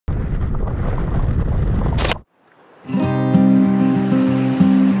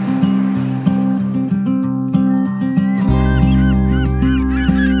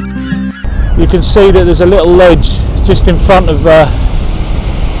can see that there's a little ledge just in front of where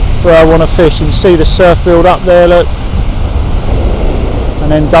I want to fish. You can see the surf build up there, look, and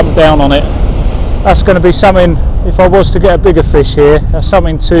then dump down on it. That's going to be something, if I was to get a bigger fish here, that's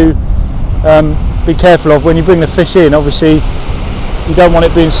something to be careful of when you bring the fish in. Obviously you don't want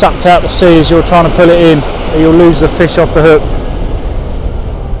it being sucked out the sea as you're trying to pull it in, or you'll lose the fish off the hook.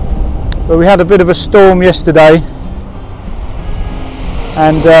 But we had a bit of a storm yesterday,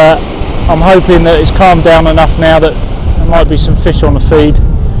 and I'm hoping that it's calmed down enough now that there might be some fish on the feed,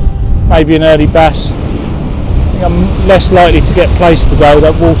 maybe an early bass. I think I'm less likely to get placed today.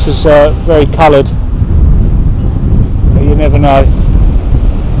 That water's very coloured, but you never know.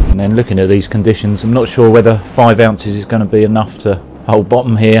 And then looking at these conditions, I'm not sure whether 5 ounces is going to be enough to hold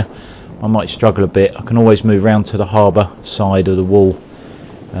bottom here. I might struggle a bit. I can always move round to the harbour side of the wall,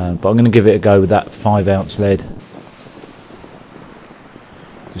 but I'm going to give it a go with that 5 ounce lead.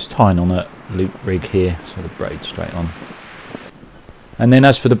 Just tying on a loop rig here so the braid straight on. And then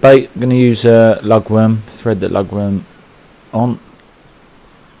as for the bait, I'm going to use a lugworm, thread that lugworm on.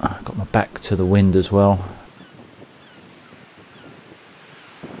 I've got my back to the wind as well.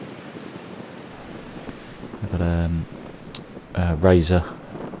 I've got a razor,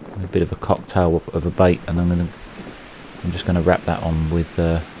 a bit of a cocktail of a bait, and I'm just going to wrap that on with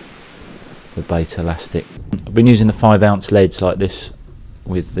the bait elastic. I've been using the 5 ounce leads like this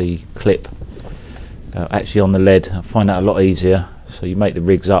with the clip actually on the lead. I find that a lot easier. So you make the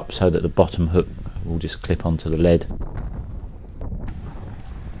rigs up so that the bottom hook will just clip onto the lead.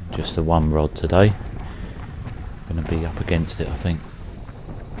 Just the one rod today. I'm going to be up against it, I think.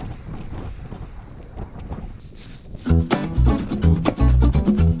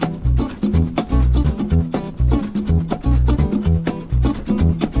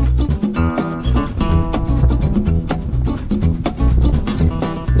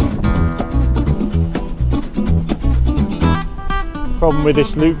 Problem with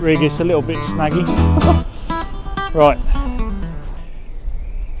this loop rig, it's a little bit snaggy. Right,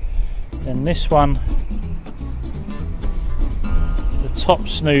 then this one, the top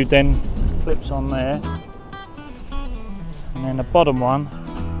snood then clips on there, and then the bottom one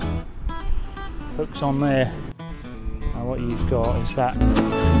hooks on there. Now what you've got is that.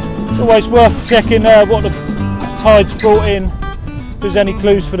 It's always worth checking what the tide's brought in, if there's any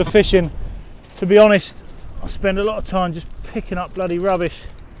clues for the fishing. To be honest, I spend a lot of time just picking up bloody rubbish.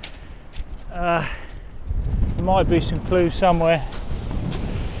 There might be some clues somewhere.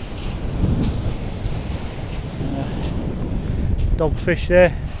 Dogfish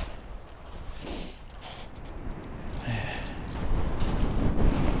there.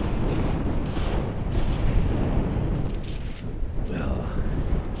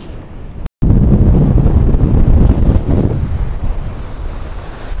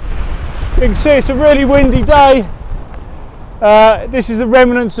 You can see it's a really windy day. This is the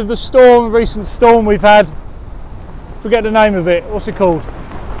remnants of the storm, the recent storm we've had. Forget the name of it. What's it called?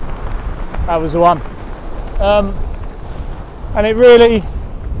 That was the one. And it really,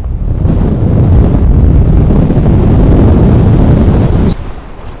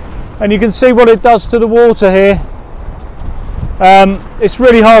 and you can see what it does to the water here. It's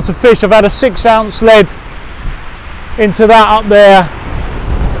really hard to fish. I've had a 6 ounce lead into that up there,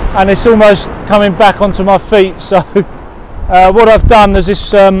 and it's almost coming back onto my feet. So what I've done, there's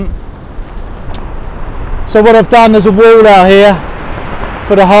this there's a wall out here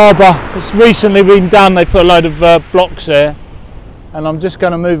for the harbour. It's recently been done. They put a load of blocks there, and I'm just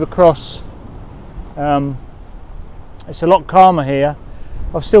going to move across. It's a lot calmer here.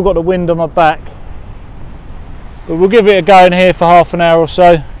 I've still got the wind on my back, but we'll give it a go in here for half an hour or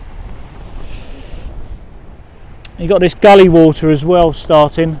so. You got this gully water as well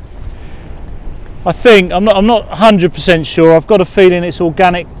starting. I think, I'm not 100% sure. I've got a feeling it's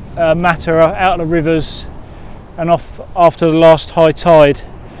organic matter out of the rivers and off after the last high tide,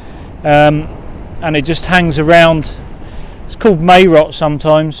 and it just hangs around. It's called May rot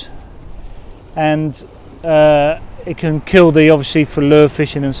sometimes, and it can kill obviously for lure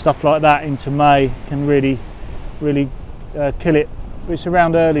fishing and stuff like that into May. It can really kill it. But it's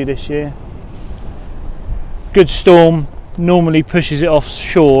around early this year. Good storm normally pushes it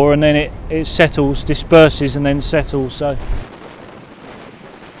offshore, and then it settles, disperses and then settles. So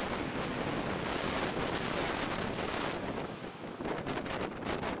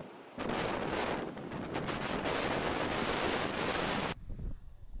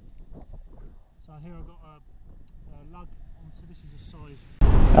here I've got a lug onto, this is a size.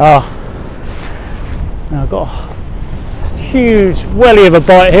 Now I've got a huge welly of a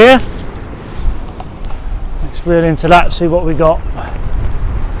bite here. Let's reel into that, see what we got.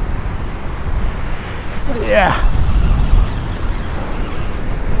 Yeah.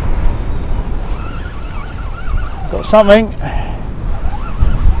 Got something.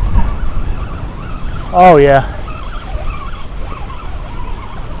 Oh yeah.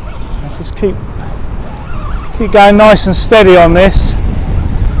 Let's just keep going nice and steady on this.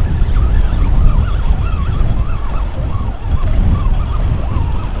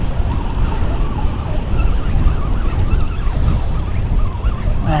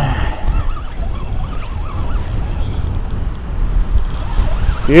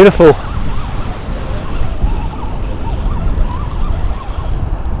 Beautiful.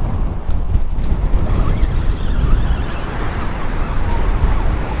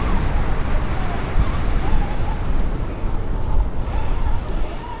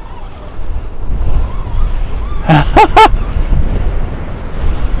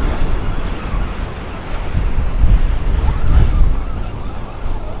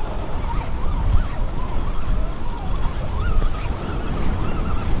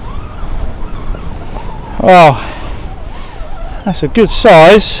 Oh, that's a good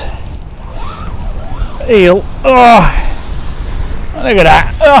size eel. Oh, look at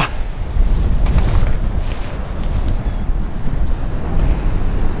that. Oh.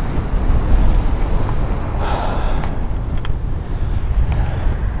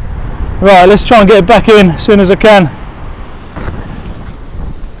 Right, let's try and get it back in as soon as I can.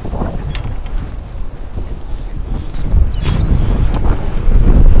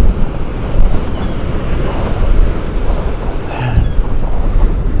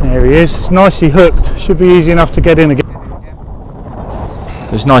 There he is, it's nicely hooked, should be easy enough to get in again.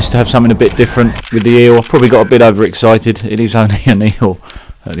 It's nice to have something a bit different with the eel. I've probably got a bit overexcited, it is only an eel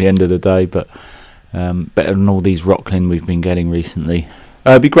at the end of the day, but better than all these rockling we've been getting recently.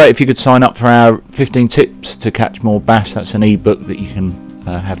 It'd be great if you could sign up for our 15 tips to catch more bass. That's an ebook that you can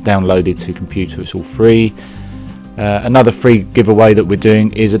have downloaded to your computer, it's all free. Another free giveaway that we're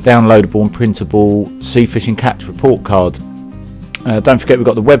doing is a downloadable and printable sea fishing catch report card. Don't forget we've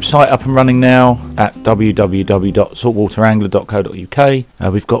got the website up and running now at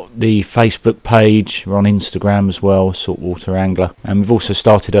www.saltwaterangler.co.uk. We've got the Facebook page, we're on Instagram as well, Saltwater Angler, and we've also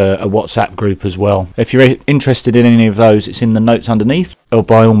started a WhatsApp group as well. If you're interested in any of those, it's in the notes underneath, or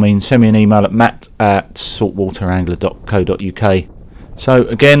by all means send me an email at matt@saltwaterangler.co.uk. So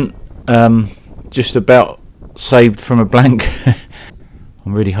again, just about saved from a blank.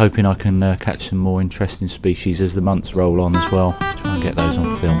 I'm really hoping I can catch some more interesting species as the months roll on as well. Try and get those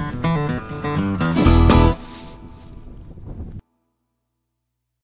on film.